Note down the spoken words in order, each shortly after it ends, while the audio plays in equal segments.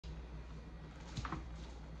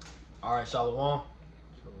All right, Shalom.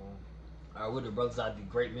 Shalom. All right, we're the brothers out of the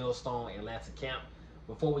Great Millstone Atlanta camp.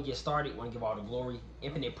 Before we get started, I want to give all the glory,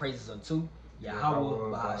 infinite praises unto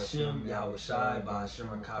Yahweh, Bahashem, Yahweh Shai, Bahashem,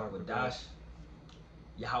 Rakak,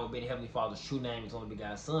 Yahweh being Heavenly Father's true name, His only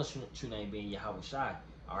begotten Son's true name being Yahweh Shai.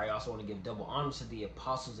 All right, I also want to give double honors to the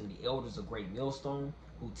apostles and the elders of Great Millstone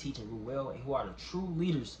who teach and rule well and who are the true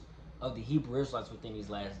leaders of the Hebrew Israelites within these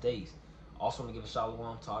last days. Also want to give a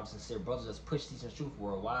shalom to all the sincere brothers that's push teaching truth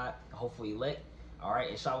worldwide, hopefully elect. All right,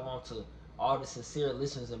 and shalom to all the sincere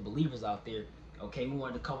listeners and believers out there. Okay, we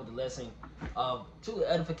wanted to come with the lesson of true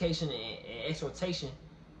edification and exhortation.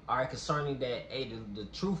 All right, concerning that, hey, the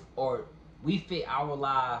truth, or we fit our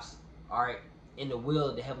lives, all right, in the will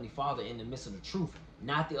of the Heavenly Father in the midst of the truth,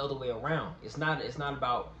 not the other way around. It's not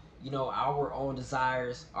about, you know, our own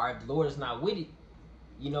desires. All right, the Lord is not with it.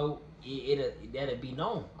 You know, that'll be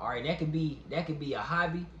known. All right, that could be a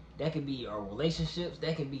hobby, that could be relationships,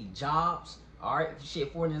 that could be jobs. All right,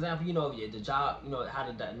 shit. For an example, you know, the job, you know how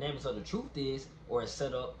the dynamics of the truth is, or it's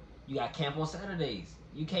set up. You got camp on Saturdays.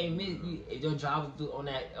 You can't miss. If your job is on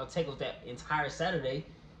that, or take up that entire Saturday,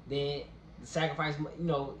 then the sacrifice, you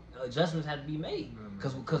know, adjustments have to be made.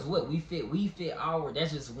 Because what we fit our.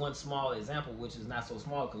 That's just one small example, which is not so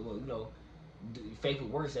small. Because well, you know, faith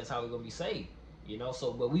with works. That's how we're gonna be saved. You know,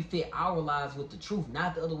 so but we fit our lives with the truth,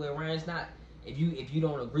 not the other way around. It's not if you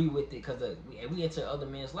don't agree with it, because we enter other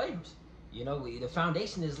men's labors. You know, the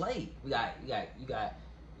foundation is laid. You got,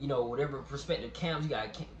 you know, whatever prospective camps. You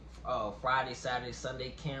got Friday, Saturday,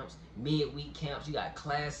 Sunday camps, midweek camps. You got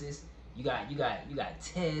classes. You got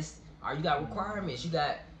tests. Or you got requirements. You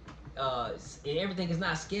got and everything is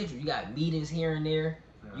not scheduled. You got meetings here and there.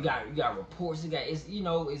 You got reports. You got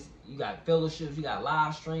fellowships. You got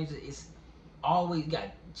live streams. It's always, you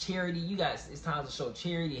got charity. It's time to show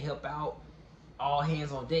charity, help out. All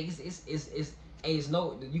hands on deck. It's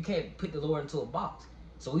no, you can't put the Lord into a box.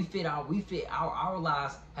 So we fit our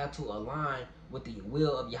lives have to align with the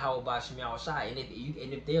will of Yahweh Ba'Shem Yahweh Shai. And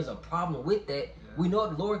if there's a problem with that, we know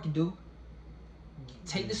what the Lord can do.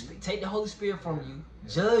 Take the Holy Spirit from you,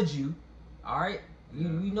 judge you. All right, you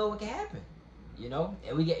know what can happen. You know,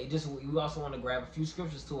 and we also want to grab a few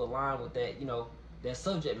scriptures to align with that. You know, that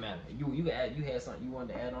subject matter. You had something you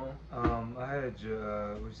wanted to add on? I had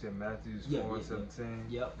your what you said, Matthew 4:17.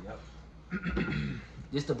 Yep.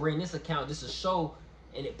 Just to bring this account, just to show,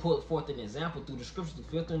 and it put forth an example through the scriptures,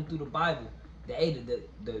 filtering through the Bible.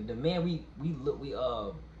 The man we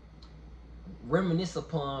reminisce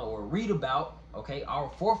upon or read about, okay, our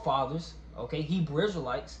forefathers, okay, Hebrew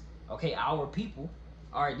Israelites, okay, our people,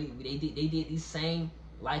 all right, they did these same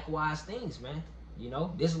likewise things, man. You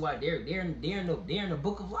know, this is why they're in the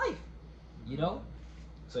book of life. You know,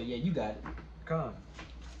 so yeah, you got it. Come.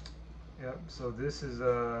 Yep. So this is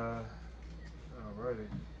alrighty.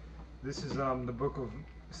 This is the book of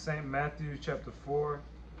Saint Matthew, chapter 4,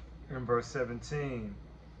 and verse 17.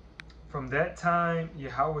 From that time,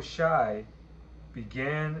 Yahweh Shai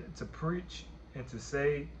began to preach and to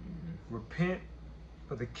say, "Repent,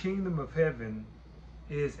 for the kingdom of heaven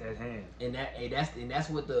is at hand." And that's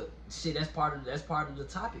what that's part of the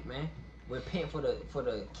topic, man. Repent, for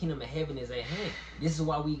the kingdom of heaven is at hand. This is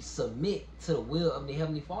why we submit to the will of the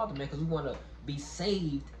Heavenly Father, man, because we want to be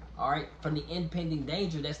saved, all right, from the impending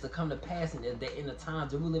danger that's to come to pass in the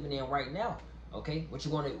times that we're living in right now. Okay, which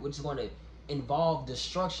is going to involve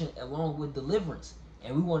destruction along with deliverance,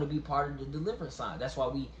 and we want to be part of the deliverance side. That's why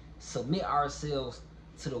we submit ourselves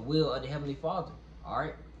to the will of the Heavenly Father. All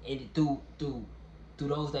right, and through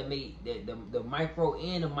those that made the micro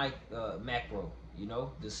and the macro, you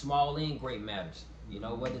know, the small and great matters. You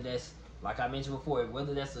know, whether that's, like I mentioned before,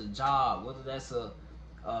 whether that's a job, whether that's a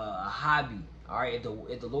hobby. All right, if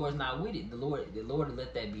the Lord's not with it, the Lord will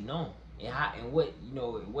let that be known. And what, you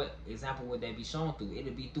know, what example would that be shown through?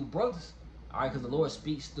 It'll be through brothers. All right, because the Lord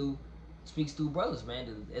speaks through brothers,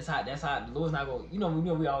 man. That's how the Lord's not gonna. You know,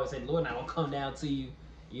 we always say the Lord's not gonna come down to you,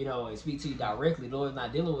 you know, and speak to you directly. The Lord's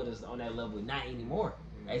not dealing with us on that level, not anymore,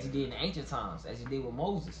 as He did in the ancient times, as He did with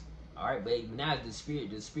Moses. All right, but now the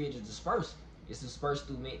spirit is dispersed. It's dispersed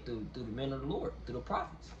through the men of the Lord, through the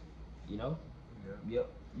prophets. You know. Yep.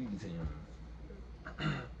 You continue.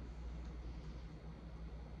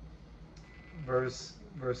 Verse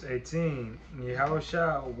 18.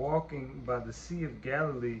 Yahushua, walking by the Sea of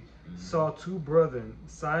Galilee, saw two brethren,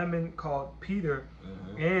 Simon called Peter,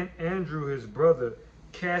 and Andrew his brother,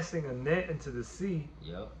 casting a net into the sea.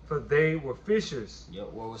 For they were fishers.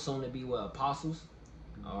 Well, we're soon to be apostles.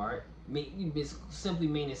 All right. Simply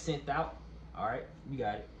meaning sent out. All right. You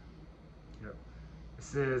got it. It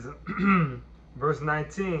says, verse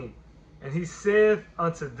 19. And he saith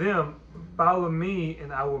unto them, follow me,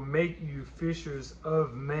 and I will make you fishers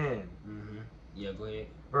of men. Yeah, go ahead.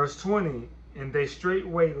 Verse 20, and they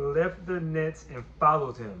straightway left the nets and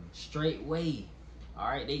followed him. Straightway. All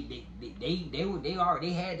right, they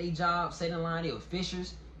already had their job set in line. They were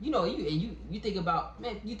fishers. You know, you think about,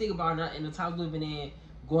 man, you think about in the times we're living in,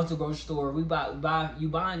 going to the grocery store, you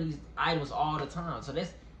buying these items all the time. So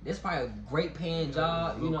that's probably a great paying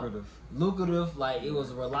job. Lucrative. Lucrative. Like it was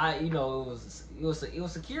it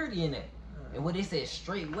was security in that. And what they said,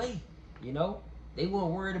 straightway. You know, they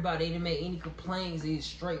weren't worried about. They didn't make any complaints. They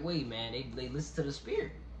straightway, man. They listened to the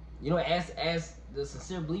Spirit. You know, as the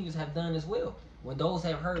sincere believers have done as well. When those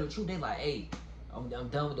have heard the truth, they like, hey, I'm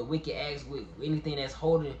done with the wicked acts, with anything that's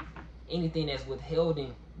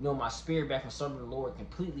withholding, my spirit back from serving the Lord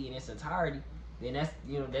completely in its entirety. Then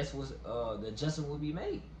that's what the adjustment will be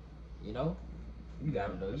made. You know, you got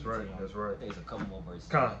it though. That's right. That's right. There's a couple more verses.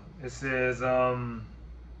 It says,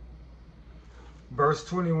 verse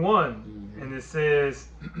 21, and it says,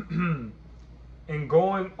 and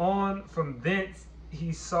going on from thence,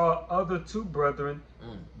 he saw other two brethren,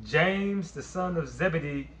 James the son of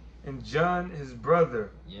Zebedee, and John his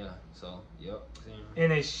brother. Yeah. So, yep.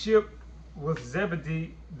 In a ship with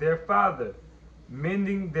Zebedee their father,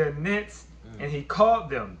 mending their nets, and he called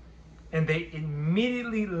them, and they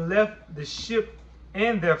immediately left the ship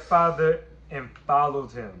and their father and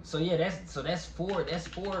followed him. So yeah, that's four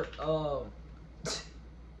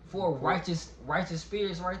righteous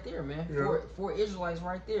spirits right there, man. Yeah. Four Israelites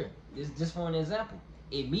right there. Just for an example.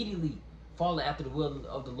 Immediately follow after the will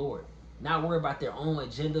of the Lord. Not worry about their own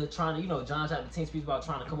agenda, trying to, John chapter 10 speaks about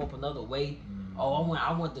trying to come up another way. Oh,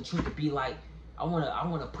 I want the truth to be like, I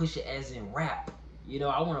want to push it as in rap.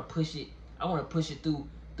 I want to push it through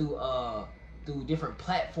different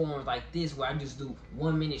platforms like this, where I just do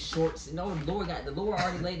 1 minute shorts. The Lord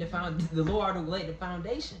already laid the foundation. The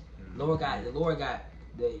Lord got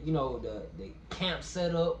the camp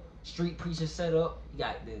set up, street preaching set up. You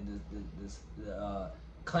got the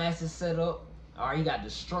classes set up. All right, you got the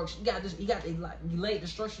structure. You laid the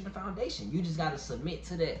structure and the foundation. You just got to submit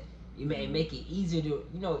to that. You may make it easier to,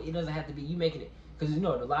 it doesn't have to be you making it, because a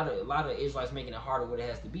lot of Israelites making it harder what it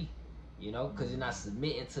has to be. Because you're not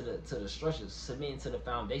submitting to the structure, submitting to the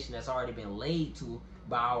foundation that's already been laid to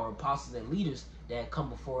by our apostles and leaders that come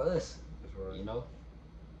before us. That's right.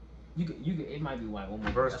 You could, it might be one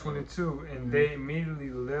more. Verse 22, and they immediately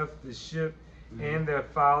left the ship and their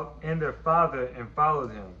father and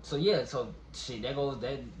followed him. So yeah, shit, that goes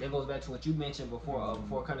back to what you mentioned before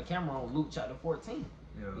before coming to camera on Luke chapter 14.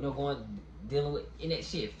 Yeah. Dealing with in that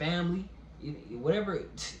shit, family, whatever.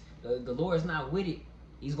 The Lord's not with it.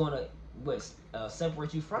 He's gonna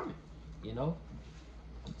separate you from it.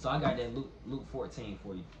 So I got that Luke 14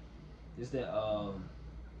 for you. This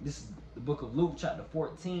is the book of Luke chapter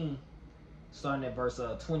 14, starting at verse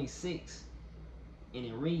 26, and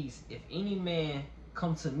it reads, if any man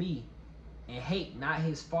come to me and hate not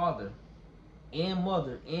his father and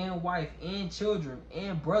mother and wife and children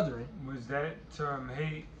and brethren. Was that term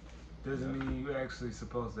hate doesn't mean you actually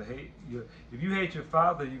supposed to hate. If you hate your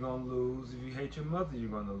father, you're going to lose. If you hate your mother, you're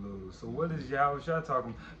going to lose. So what is Yahushua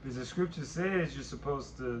talking about? Because the scripture says you're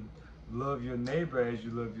supposed to love your neighbor as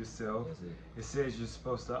you love yourself. It says you're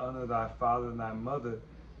supposed to honor thy father and thy mother.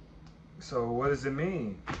 So what does it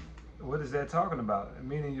mean? What is that talking about?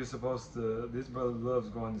 Meaning you're supposed to, this brother loves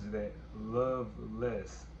going into that, love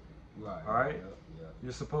less. Right. All right? Yeah.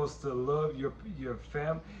 You're supposed to love your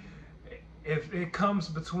family. If it comes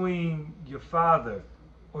between your father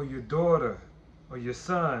or your daughter or your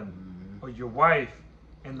son or your wife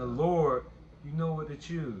and the Lord, you know what to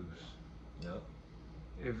choose. Yep.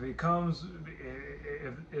 If it comes,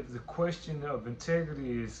 if the question of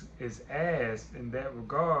integrity is asked in that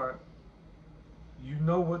regard, you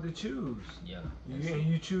know what to choose. Yeah. And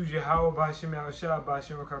you choose Yahweh B'Shem Yahushua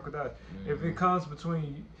B'Shem Kakodash. If it comes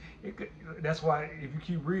between, that's why if you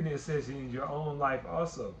keep reading, it says in your own life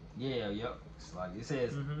also. Yeah, yep. It's like it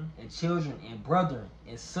says, and children and brethren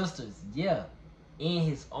and sisters, yeah, in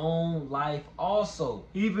his own life also.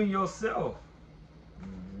 Even yourself.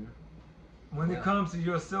 When it comes to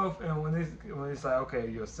yourself, and when it's like, okay,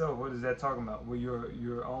 yourself, what is that talking about? Well,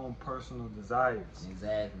 your own personal desires.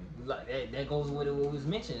 Exactly. Like that goes with what was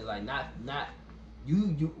mentioned. Like not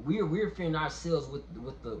we're fearing ourselves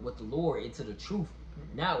with the Lord into the truth.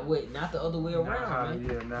 Not the other way around,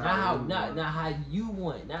 man. Not how you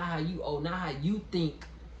want. Not how you think.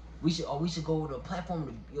 We should go to a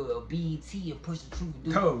platform to BET and push the truth.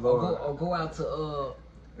 Or go out to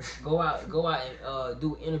go out and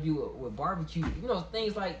do an interview with barbecue. You know,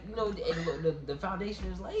 things like, you know, the foundation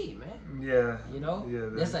is laid, man. Yeah. You know,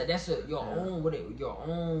 yeah, that's your own your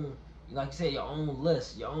own, like you said, your own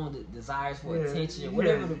lust, your own desires for attention,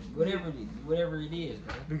 whatever it is,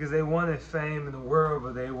 man. Because they wanted fame in the world,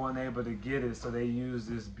 but they weren't able to get it, so they used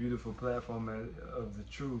this beautiful platform of the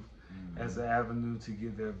truth as an avenue to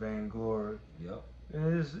get their vainglory. Yep.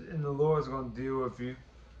 And the Lord's going to deal with you.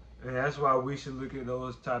 And that's why we should look at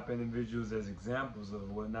those type individuals as examples of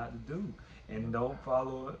what not to do. And don't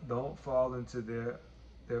fall into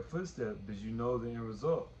their footsteps, because you know the end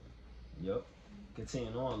result. Yep.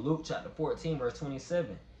 Continuing on, Luke chapter 14, verse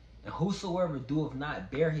 27. And whosoever doeth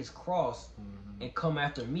not bear his cross and come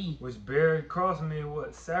after me. Which bear cross means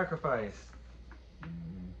what? Sacrifice.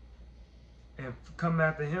 And come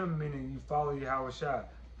after him, meaning you follow Yahweh Shai.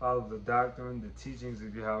 Follow the doctrine, the teachings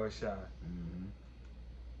of Yahweh Shai.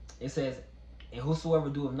 It says, and whosoever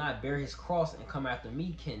doeth not bear his cross and come after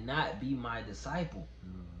me cannot be my disciple.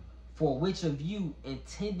 For which of you,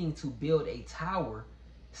 intending to build a tower,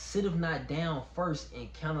 sitteth not down first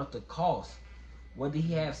and counteth the cost, whether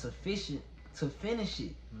he have sufficient to finish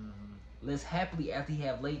it? Lest happily after he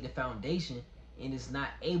have laid the foundation and is not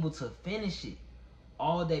able to finish it,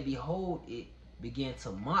 all that behold it began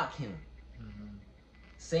to mock him,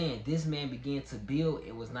 saying, this man began to build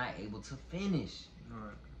and was not able to finish.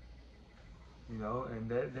 Right. You know, and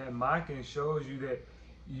that mocking shows you that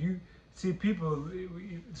you see people.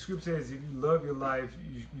 The scripture says, if you love your life,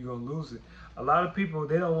 you're gonna lose it. A lot of people,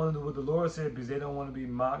 they don't want to do what the Lord said because they don't want to be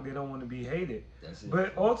mocked. They don't want to be hated. That's it.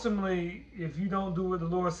 But ultimately, if you don't do what the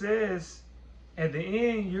Lord says, at the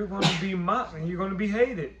end, you're going to be mocked and you're going to be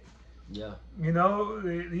hated. Yeah. You know,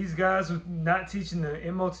 these guys who not teaching the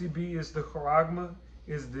MOTB is the charagma,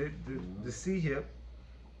 is the C-hip,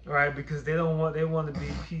 right? Because they want to be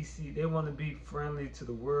PC. They want to be friendly to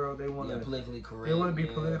the world. They want to politically correct. They want to be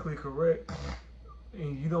politically correct,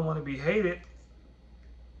 and you don't want to be hated.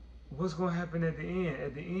 What's going to happen at the end?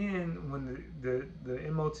 At the end, when the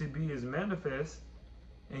MOTB is manifest,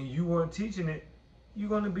 and you weren't teaching it, you're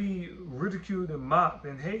going to be ridiculed and mocked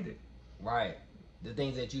and hated. Right. The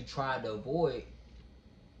things that you tried to avoid,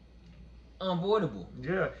 unavoidable.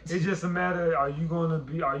 Yeah, it's just a matter. Are you going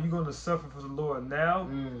to suffer for the Lord now,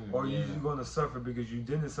 or are you going to suffer because you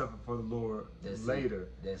didn't suffer for the Lord later?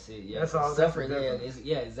 That's it. Yeah. That's all. Suffering.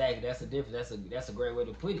 Yeah, exactly. That's the difference. That's a great way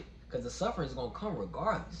to put it. Because the suffering is going to come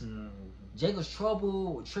regardless. Jacob's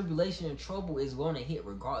trouble, tribulation, and trouble is going to hit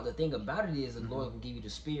regardless. The thing about it is the Lord can give you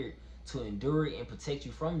the spirit to endure it and protect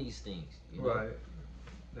you from these things. You know? Right.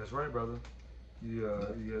 That's right, brother. You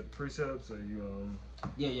got precepts, or you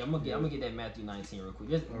Yeah, I'm gonna get that Matthew 19 real quick.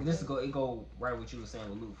 This go right what you were saying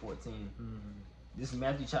with Luke 14. This is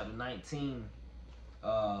Matthew chapter 19,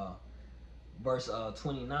 verse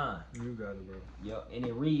 29. You got it, bro. Yep, and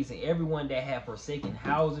it reads, and everyone that hath forsaken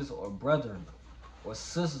houses or brethren, or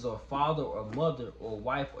sisters, or father, or mother, or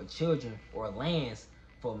wife, or children, or lands,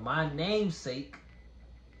 for my name's sake,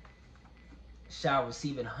 shall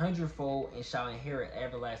receive 100-fold and shall inherit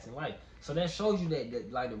everlasting life. So that shows you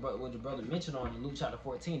that like what the brother mentioned on in Luke chapter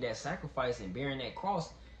 14, that sacrifice and bearing that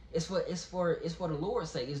cross, it's for the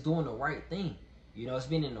Lord's sake. It's doing the right thing. You know, it's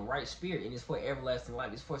being in the right spirit, and it's for everlasting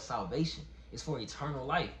life. It's for salvation. It's for eternal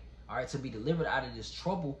life. All right, to be delivered out of this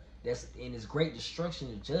trouble that's in this great destruction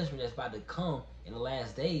and judgment that's about to come in the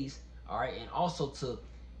last days. All right, and also to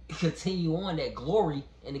continue on that glory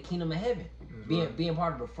in the kingdom of heaven, being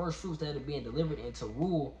part of the first fruits that are being delivered and to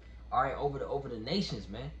rule, all right, over the nations,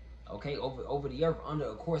 man. Okay, over the earth, under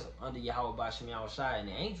Yahweh Bashim Yahweh Shai and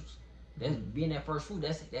the angels. That's being that first fruit.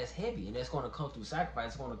 That's heavy, and that's going to come through sacrifice.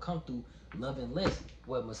 It's going to come through love and less.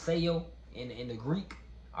 What Maseo in the Greek,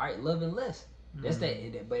 all right, love and less. That's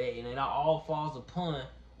that. But it all falls upon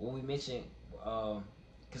what we mentioned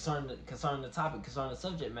concerning the topic, concerning the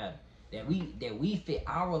subject matter. That we fit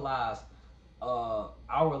our lives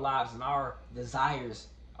and our desires,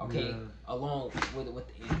 okay, along with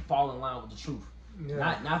fall in line with the truth.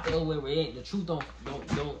 Yeah. Not the other way we're in. The truth don't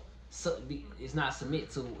it's not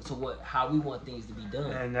submit to how we want things to be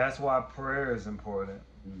done. And that's why prayer is important.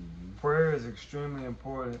 Prayer is extremely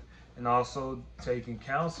important, and also taking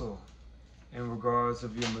counsel in regards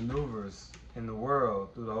of your maneuvers in the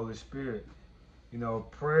world through the Holy Spirit. You know,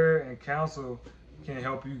 prayer and counsel can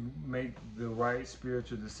help you make the right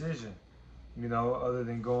spiritual decision, you know, other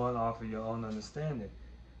than going off of your own understanding.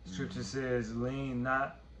 Scripture says, lean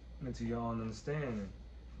not into your own understanding.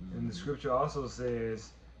 And the scripture also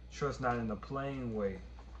says, trust not in the plain way.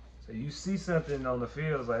 So you see something on the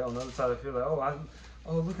field, like on the other side of the field, like,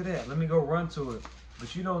 oh, look at that, let me go run to it.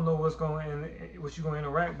 But you don't know what you're going to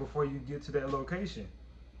interact before you get to that location.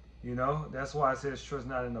 You know, that's why I says trust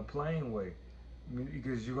not in a plain way,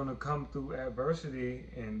 because you're gonna come through adversity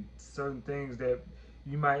and certain things that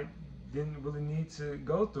you might didn't really need to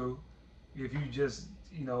go through if you just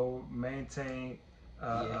maintain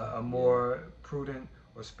a more prudent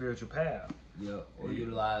or spiritual path. Yeah, or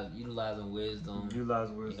utilizing wisdom. Utilize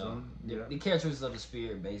wisdom. The characteristics of the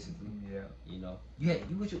spirit, basically. Yeah. You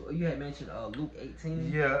had mentioned Luke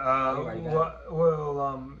 18. Yeah.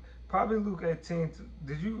 Probably Luke 18.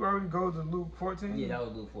 Did you already go to Luke 14? Yeah, that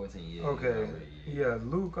was Luke 14. Yeah. Okay. Yeah,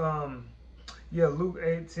 Luke. Luke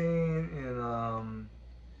 18 and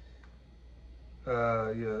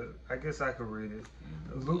I guess I could read it.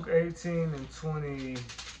 Luke 18 and 29,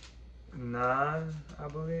 I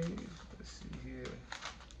believe. Let's see here.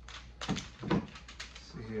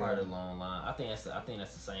 Part of the long line. I think that's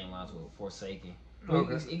the same lines with forsaken.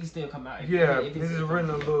 Okay. It can still come out. This is written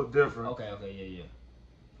a little different. Okay, yeah.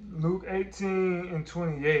 Luke 18 and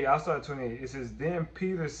 28. I'll start at 28. It says, "Then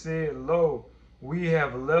Peter said, Lo, we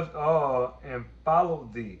have left all and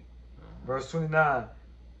followed thee." Verse 29.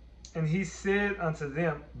 "And he said unto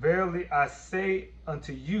them, Verily I say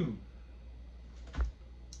unto you,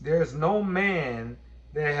 there is no man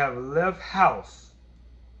that have left house,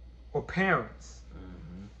 or parents,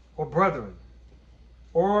 or brethren,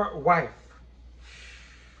 or wife,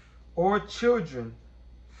 or children,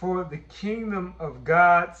 for the kingdom of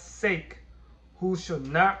God's sake, who shall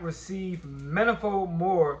not receive manifold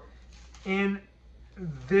more in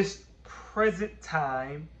this present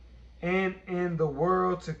time, and in the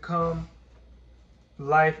world to come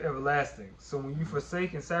life everlasting." So when you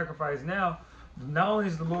forsake and sacrifice now, not only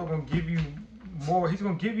is the Lord going to give you more, He's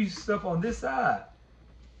going to give you stuff on this side.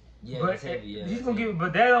 Yeah, but that's heavy. Yeah, He's going to give,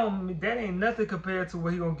 but that ain't nothing compared to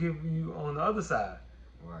what He's going to give you on the other side.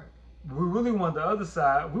 Right. We really want the other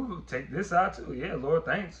side. We will take this side too. Yeah, Lord,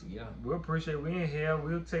 thanks. Yeah. We'll appreciate we in here.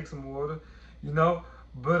 We'll take some water,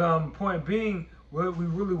 But point being, what we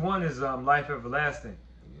really want is life everlasting.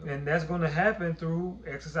 And that's going to happen through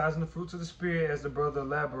exercising the fruits of the Spirit, as the brother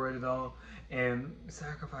elaborated on, and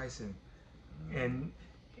sacrificing, and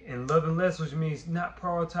loving less, which means not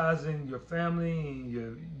prioritizing your family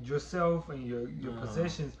and yourself and your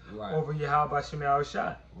possessions over Yahweh B'Shem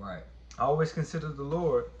Yahushua. Right. Always consider the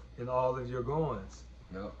Lord in all of your goings.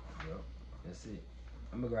 Yep. That's it.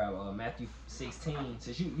 I'm gonna grab Matthew 16.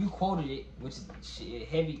 Since you quoted it, which is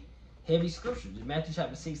heavy scripture. Matthew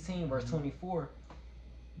chapter 16, verse 24.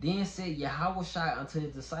 "Then said Yahushua unto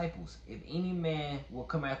his disciples, If any man will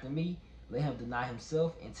come after me, let him deny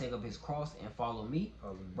himself and take up his cross and follow me."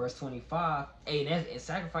 Verse 25. And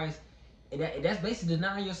sacrifice, and that's basically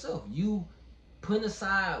denying yourself. You putting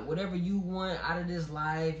aside whatever you want out of this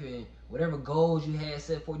life and whatever goals you had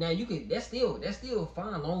set for. Now you can. That's still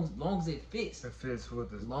fine, long as it fits. It fits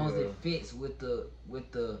with as long as it fits with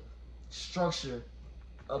the structure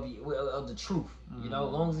of the truth. As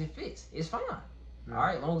long as it fits, it's fine. Yeah. All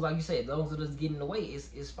right, long as, like you said, as long as it doesn't get in the way,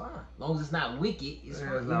 it's fine. As long as it's not wicked, it's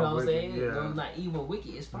fine. You know what I'm saying? Yeah. As long as it's not evil,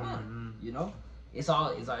 wicked, it's fine. It's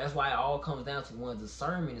all. That's why it all comes down to one's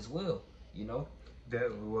discernment as well.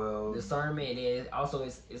 Discernment, and also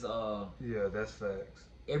it's that's facts.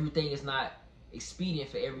 Everything is not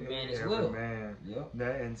expedient for every man as well. Every man. Yep.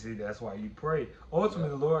 And see, that's why you pray.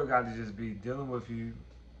 Ultimately, the Lord got to just be dealing with you.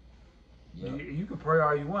 Yep. You can pray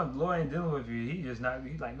all you want. The Lord ain't dealing with you. He's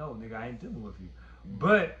like, no, nigga, I ain't dealing with you.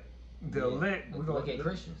 But the elect, we look at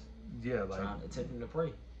Christians. Yeah, like attempting to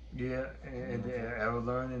pray. Yeah, and ever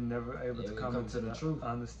learn and never able to come into the truth,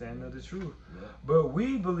 understanding of the truth. Yeah. But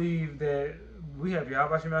we believe that we have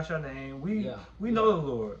Yahweh B'Shem Yahushua name. We know the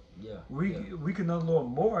Lord. Yeah. We can know the Lord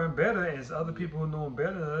more and better as other people who know Him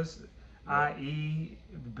better than us, i.e.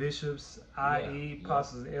 bishops, i.e.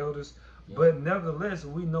 apostles and elders. Yeah. But nevertheless,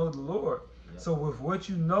 we know the Lord. Yeah. So with what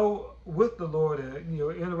you know with the Lord and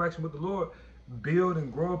interaction with the Lord, build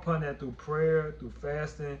and grow upon that through prayer, through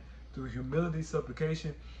fasting, through humility,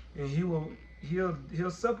 supplication, and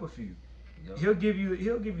He'll sup with you. Yep. He'll give you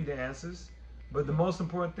the answers. But the most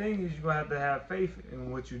important thing is you're gonna have faith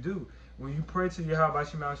in what you do. When you pray to Yahweh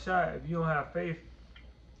B'Shem Yahushua, if you don't have faith,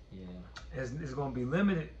 it's gonna be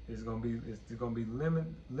limited. It's gonna be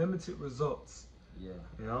limited results. Yeah.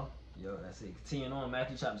 That's it. Continuing on,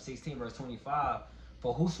 Matthew chapter 16, verse 25.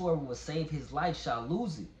 "For whosoever will save his life shall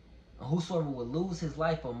lose it, and whosoever will lose his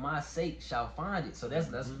life for my sake shall find it." So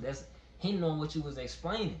that's hinting on what you was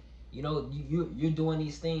explaining. You're doing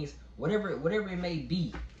these things, whatever it may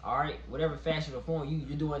be. All right, whatever fashion or form,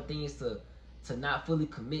 you're doing things to not fully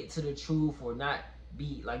commit to the truth, or not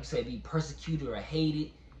be, like you said, be persecuted or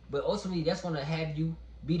hated. But ultimately, that's going to have you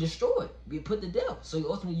be destroyed, be put to death. So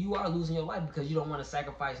ultimately, you are losing your life because you don't want to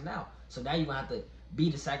sacrifice now. So now you're going to have to be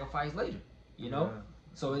the sacrifice later. You know? Yeah.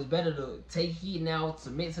 So it's better to take heed now,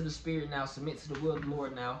 submit to the Spirit now, submit to the will of the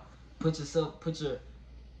Lord now.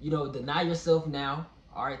 Deny yourself now,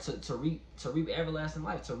 all right, to reap everlasting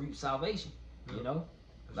life, to reap salvation. You know?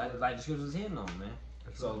 Like the scriptures is hitting on, man.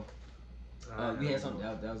 So we had something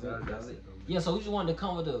that was it. Yeah, so we just wanted to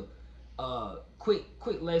come with a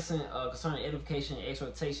quick lesson concerning edification and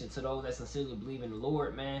exhortation to those that sincerely believe in the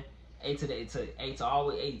Lord, man.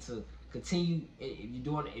 To continue, if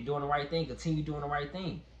you're doing the right thing, continue doing the right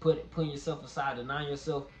thing. Putting yourself aside, denying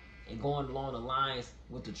yourself, and going along the lines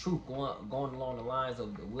with the truth, going along the lines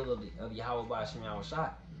of the will of Yahweh Ba'ashem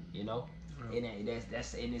Yahushua. You know, and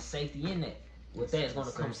that's there's safety in that. With that is going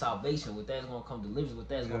to come salvation. With that is going to come deliverance. With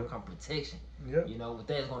that is going to come protection. You know, with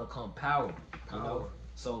that is going to come power. You know,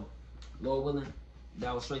 so Lord willing,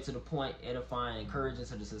 that was straight to the point, edifying, encouraging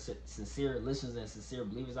to the sincere listeners and sincere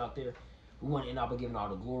believers out there. We want to end up by giving all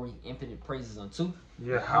the glory, infinite praises unto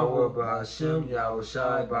Yahweh Ba'ashem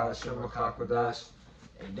Yahushai Ba'ashem HaKadosh.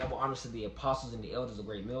 And double honors to the apostles and the elders of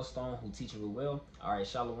Great Millstone who teach and rule well. All right,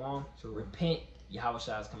 shalom. Repent. Yahweh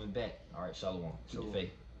Shai is coming back. All right, shalom. Keep the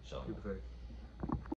faith. Shalom. Keep the faith.